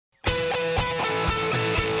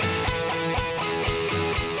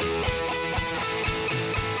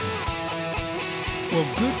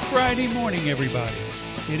Well, good Friday morning, everybody.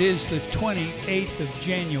 It is the 28th of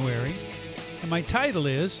January, and my title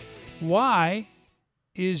is, Why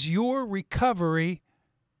is Your Recovery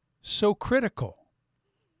So Critical?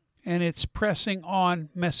 And it's pressing on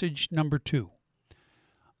message number 2.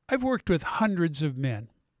 I've worked with hundreds of men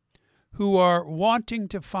who are wanting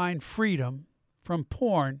to find freedom from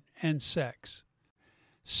porn and sex.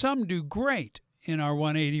 Some do great in our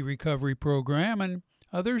 180 recovery program, and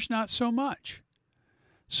others not so much.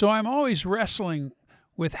 So I'm always wrestling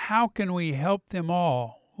with how can we help them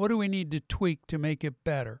all? What do we need to tweak to make it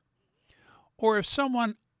better? Or if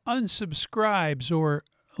someone unsubscribes or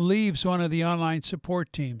leaves one of the online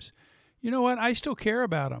support teams, you know what? I still care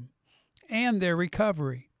about them and their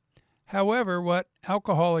recovery. However, what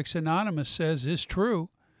Alcoholics Anonymous says is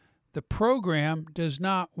true. The program does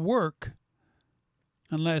not work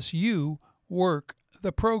unless you work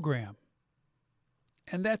the program.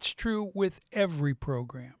 And that's true with every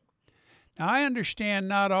program. Now, I understand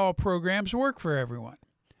not all programs work for everyone.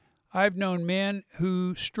 I've known men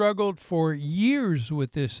who struggled for years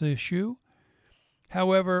with this issue.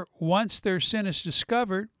 However, once their sin is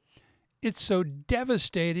discovered, it's so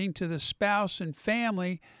devastating to the spouse and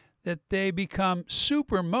family that they become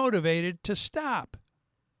super motivated to stop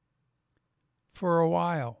for a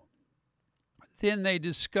while. Then they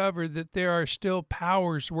discover that there are still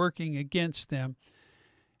powers working against them,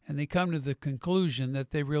 and they come to the conclusion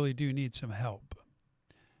that they really do need some help.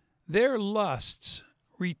 Their lusts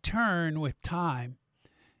return with time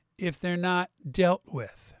if they're not dealt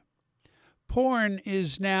with. Porn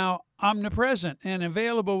is now omnipresent and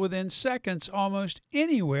available within seconds almost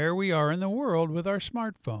anywhere we are in the world with our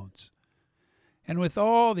smartphones. And with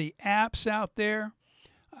all the apps out there,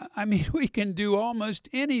 we can do almost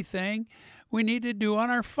anything we need to do on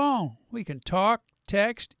our phone. We can talk,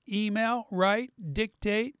 text, email, write,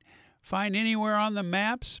 dictate, find anywhere on the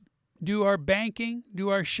maps, do our banking, do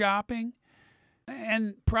our shopping,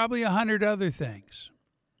 and probably 100 other things.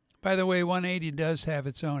 By the way, 180 does have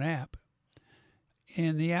its own app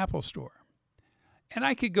in the Apple Store. And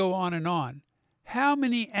I could go on and on. How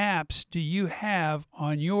many apps do you have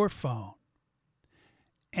on your phone?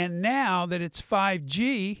 And now that it's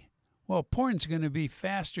 5G, well, porn's going to be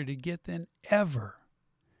faster to get than ever.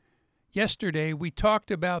 Yesterday, we talked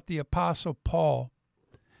about the Apostle Paul.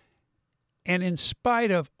 And in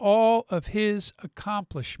spite of all of his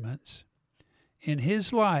accomplishments in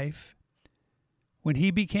his life, when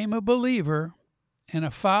he became a believer and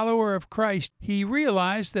a follower of Christ, he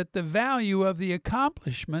realized that the value of the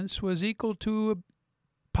accomplishments was equal to a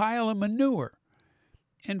pile of manure.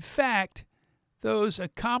 In fact, those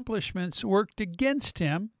accomplishments worked against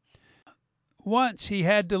him. Once he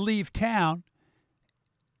had to leave town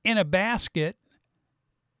in a basket,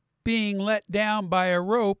 being let down by a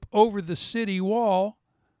rope over the city wall,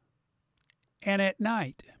 and at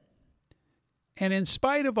night. And in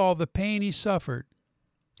spite of all the pain he suffered,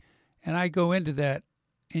 and I go into that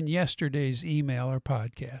in yesterday's email or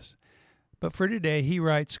podcast, but for today he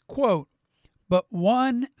writes, quote, "But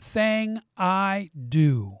one thing I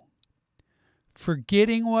do,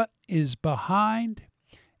 forgetting what is behind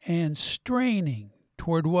and straining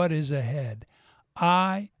toward what is ahead,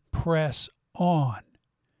 I press on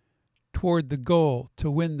toward the goal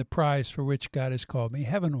to win the prize for which God has called me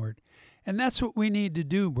heavenward." And that's what we need to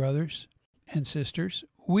do, brothers and sisters.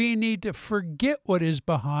 We need to forget what is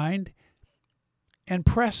behind and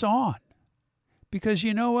press on. Because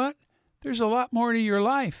you know what? There's a lot more to your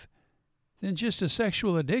life than just a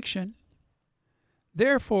sexual addiction.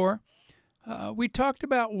 Therefore, we talked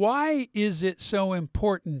about why is it so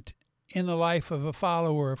important in the life of a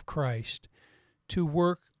follower of Christ to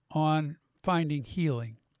work on finding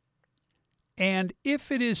healing. And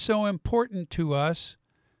if it is so important to us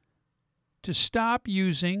to stop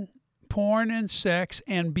using porn and sex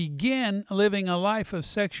and begin living a life of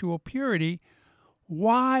sexual purity,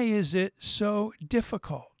 why is it so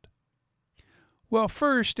difficult? Well,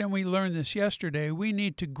 first, and we learned this yesterday, we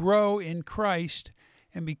need to grow in Christ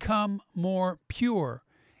and become more pure.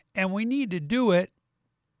 And we need to do it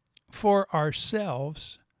for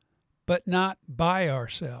ourselves, but not by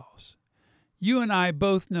ourselves. You and I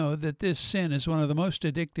both know that this sin is one of the most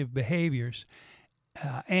addictive behaviors,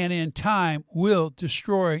 and in time will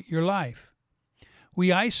destroy your life.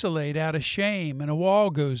 We isolate out of shame, and a wall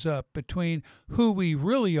goes up between who we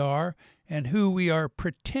really are and who we are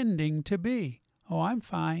pretending to be. Oh, I'm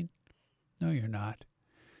fine. No, you're not.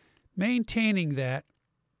 Maintaining that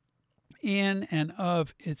in and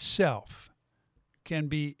of itself can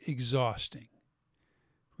be exhausting.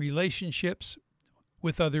 Relationships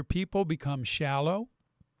with other people become shallow,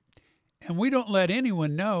 and we don't let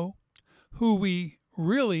anyone know who we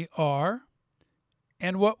really are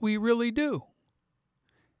and what we really do.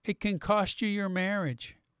 It can cost you your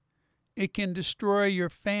marriage. It can destroy your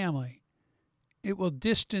family. It will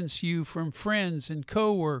distance you from friends and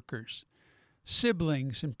coworkers,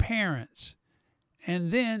 siblings and parents.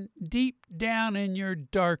 And then deep down in your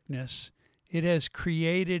darkness, it has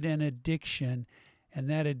created an addiction, and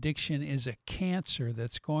that addiction is a cancer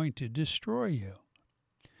that's going to destroy you.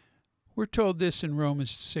 We're told this in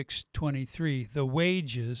Romans 6:23, the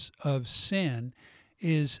wages of sin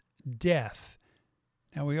is death.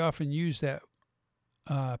 Now, we often use that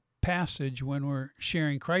passage when we're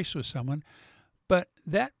sharing Christ with someone, but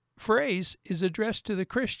that phrase is addressed to the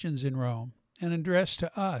Christians in Rome and addressed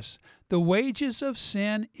to us. The wages of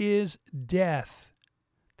sin is death.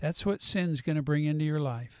 That's what sin's going to bring into your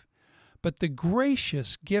life. But the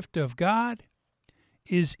gracious gift of God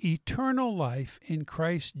is eternal life in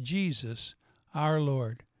Christ Jesus our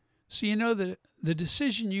Lord. So you know that the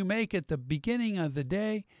decision you make at the beginning of the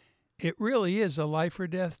day, it really is a life or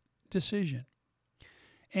death decision.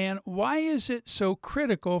 And why is it so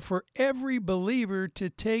critical for every believer to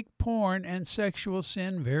take porn and sexual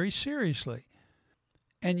sin very seriously?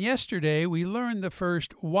 And yesterday we learned the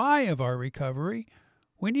first why of our recovery.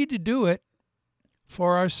 We need to do it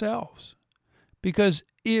for ourselves. Because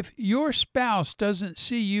if your spouse doesn't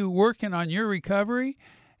see you working on your recovery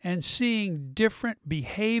and seeing different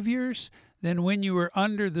behaviors than when you were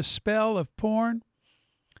under the spell of porn,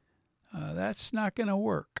 that's not going to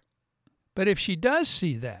work. But if she does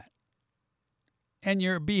see that and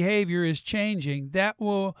your behavior is changing, that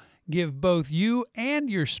will give both you and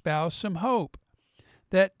your spouse some hope.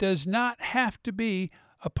 That does not have to be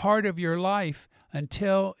a part of your life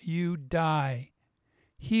until you die.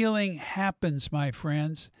 Healing happens, my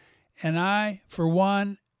friends, and I, for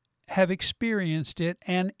one, have experienced it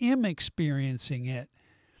and am experiencing it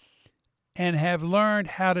and have learned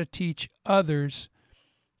how to teach others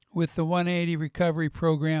with the 180 Recovery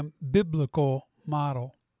Program biblical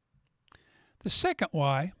model. The second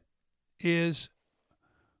why is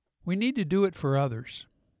we need to do it for others.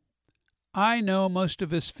 I know most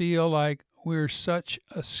of us feel like we're such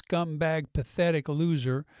a scumbag, pathetic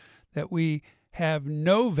loser that we have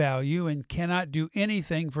no value and cannot do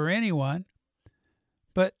anything for anyone,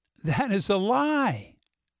 but that is a lie.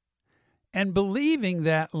 And believing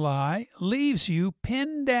that lie leaves you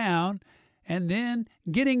pinned down and then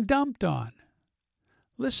getting dumped on.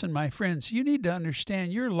 Listen, my friends, you need to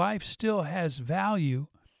understand your life still has value.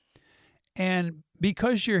 And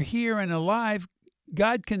because you're here and alive,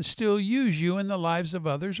 God can still use you in the lives of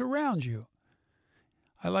others around you.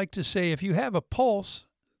 I like to say, if you have a pulse,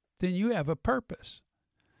 then you have a purpose.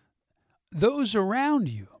 Those around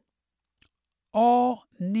you all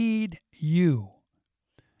need you.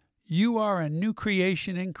 You are a new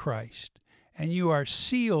creation in Christ, and you are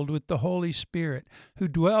sealed with the Holy Spirit who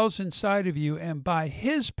dwells inside of you, and by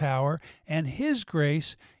His power and His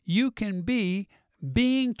grace, you can be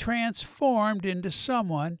being transformed into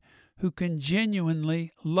someone who can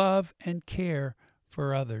genuinely love and care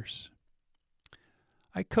for others.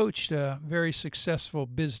 I coached a very successful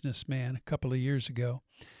businessman a couple of years ago,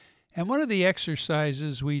 and one of the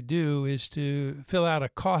exercises we do is to fill out a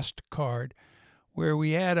cost card where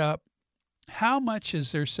we add up how much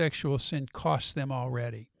has their sexual sin cost them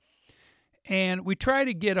already. And we try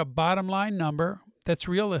to get a bottom line number that's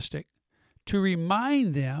realistic to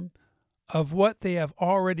remind them of what they have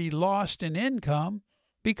already lost in income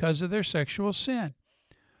because of their sexual sin.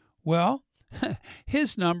 Well,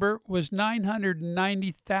 his number was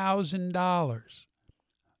 $990,000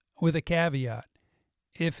 with a caveat.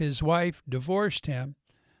 If his wife divorced him,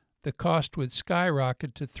 the cost would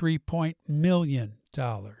skyrocket to $3 million.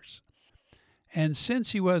 And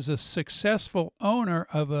since he was a successful owner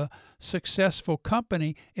of a successful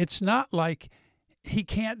company, it's not like he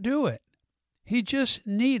can't do it. He just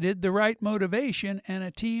needed the right motivation and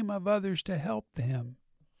a team of others to help him.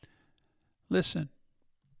 Listen,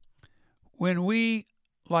 when we,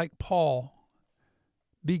 like Paul,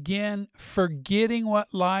 begin forgetting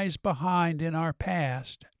what lies behind in our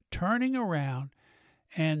past, turning around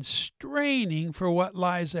and straining for what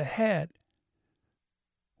lies ahead,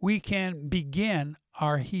 we can begin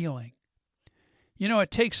our healing. You know,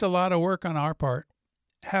 it takes a lot of work on our part.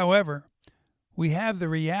 However, we have the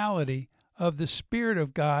reality of the Spirit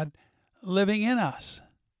of God living in us,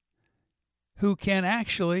 who can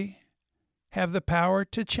actually have the power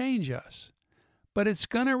to change us. But it's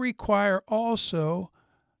going to require also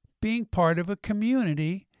being part of a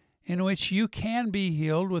community in which you can be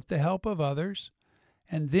healed with the help of others,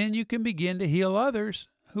 and then you can begin to heal others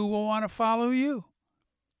who will want to follow you.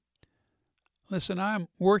 Listen, I'm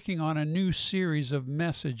working on a new series of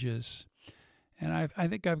messages, and I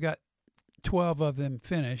think I've got 12 of them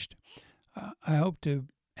finished. I hope to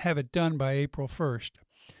have it done by April 1st.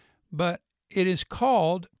 But it is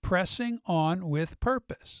called Pressing On with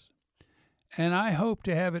Purpose. And I hope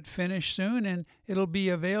to have it finished soon, and it'll be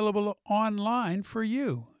available online for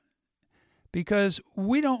you. Because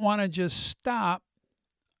we don't want to just stop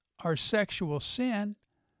our sexual sin.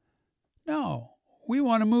 No, we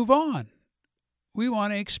want to move on. We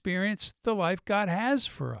want to experience the life God has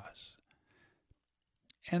for us.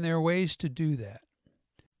 And there are ways to do that.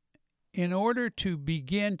 In order to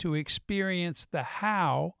begin to experience the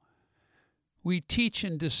how, we teach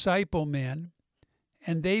and disciple men,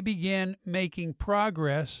 and they begin making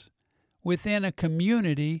progress within a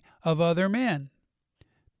community of other men.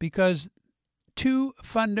 Because two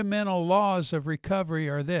fundamental laws of recovery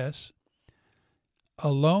are this: a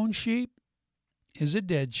lone sheep is a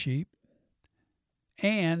dead sheep,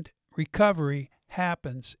 and recovery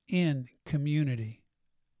happens in community.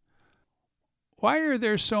 Why are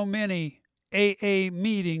there so many AA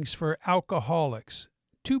meetings for alcoholics?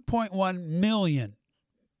 2.1 million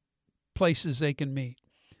places they can meet.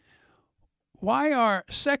 Why are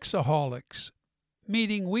sexaholics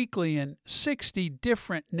meeting weekly in 60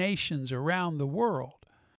 different nations around the world?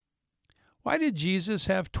 Why did Jesus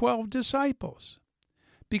have 12 disciples?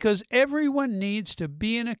 Because everyone needs to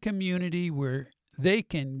be in a community where they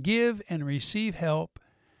can give and receive help,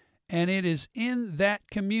 and it is in that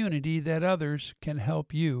community that others can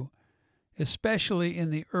help you, especially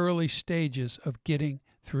in the early stages of getting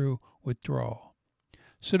through withdrawal.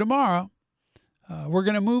 So tomorrow, we're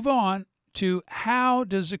going to move on to how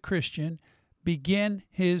does a Christian begin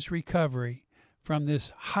his recovery from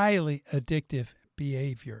this highly addictive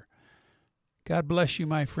behavior. God bless you,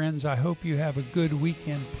 my friends. I hope you have a good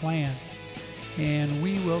weekend planned, and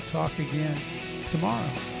we will talk again tomorrow.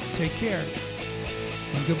 Take care,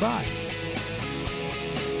 and goodbye.